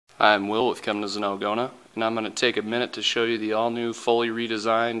Hi, I'm Will with Kemna GM Algona, and I'm going to take a minute to show you the all-new, fully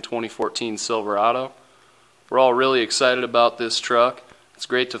redesigned 2014 Silverado. We're all really excited about this truck. It's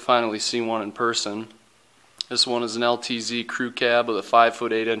great to finally see one in person. This one is an LTZ crew cab with a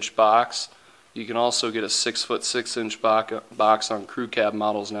 5-foot 8-inch box. You can also get a 6-foot 6-inch box on crew cab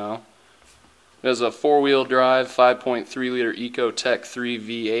models now. It has a 4-wheel drive 5.3-liter EcoTech 3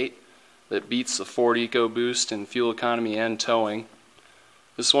 V8 that beats the Ford EcoBoost in fuel economy and towing.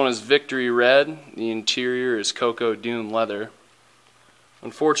 This one is Victory Red. The interior is Cocoa Dune leather.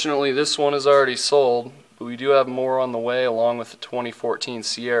 Unfortunately, this one is already sold, but we do have more on the way along with the 2014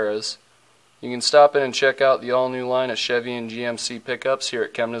 Sierras. You can stop in and check out the all-new line of Chevy and GMC pickups here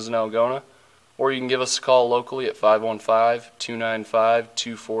at Kemna GM Algona, or you can give us a call locally at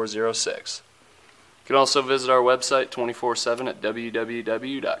 515-295-2406. You can also visit our website 24/7 at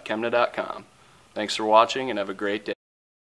www.kemna.com. Thanks for watching and have a great day.